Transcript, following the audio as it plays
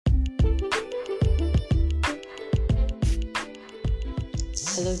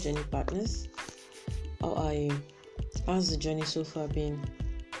Hello, journey partners. How are you? How's the journey so far been?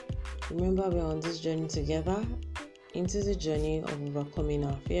 Remember, we're on this journey together into the journey of overcoming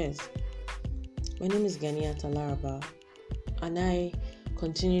our fears. My name is Ganiya Talaraba, and I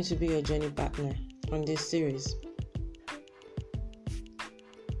continue to be your journey partner on this series.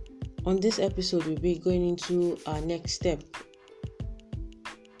 On this episode, we'll be going into our next step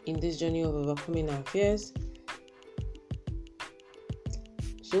in this journey of overcoming our fears.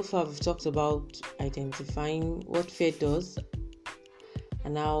 So far, we've talked about identifying what fear does,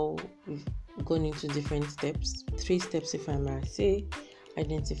 and now we've gone into different steps. 3 steps, if I might say: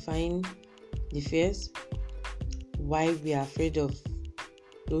 identifying the fears, why we are afraid of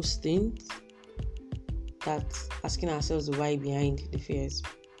those things, that's asking ourselves the why behind the fears,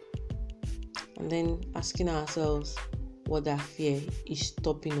 and then asking ourselves what that fear is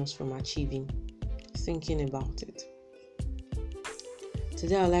stopping us from achieving, thinking about it.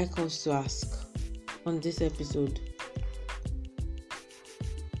 Today, I'd like us to ask on this episode,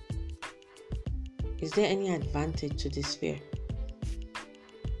 is there any advantage to this fear?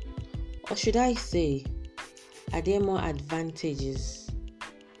 Or should I say, are there more advantages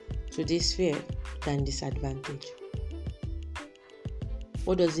to this fear than disadvantage?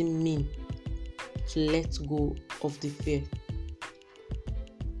 What does it mean to let go of the fear?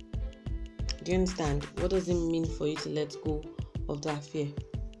 Do you understand? What does it mean for you to let go of that fear?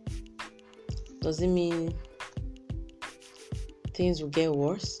 Does it mean things will get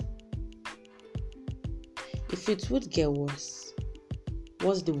worse? If it would get worse,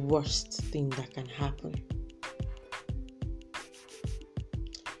 what's the worst thing that can happen?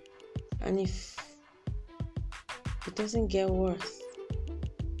 And if it doesn't get worse,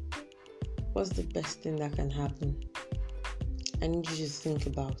 what's the best thing that can happen? I need you to think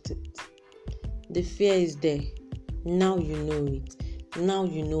about it. The fear is there. Now you know it. Now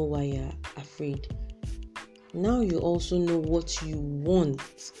you know why you're afraid. Now you also know what you want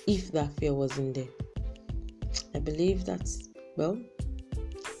if that fear wasn't there. I believe that's,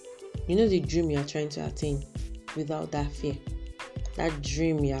 you know the dream you're trying to attain without that fear. That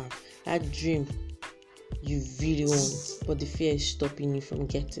dream you have, that dream you really want, but the fear is stopping you from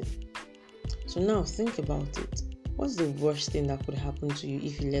getting. So now think about it. What's the worst thing that could happen to you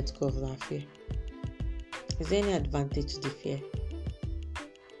if you let go of that fear? Is there any advantage to the fear?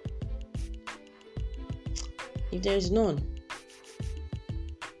 If there is none,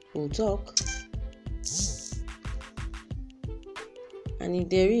 we'll talk. And if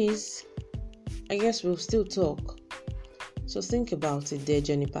there is, I guess we'll still talk. So think about it, dear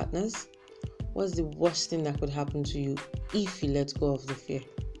journey partners. What's the worst thing that could happen to you if you let go of the fear?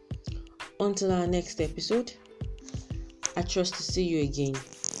 Until our next episode, I trust to see you again.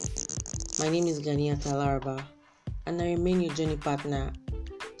 My name is Ganiya Talaraba, and I remain your journey partner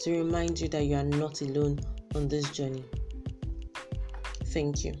to remind you that you are not alone on this journey.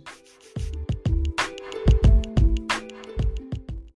 Thank you.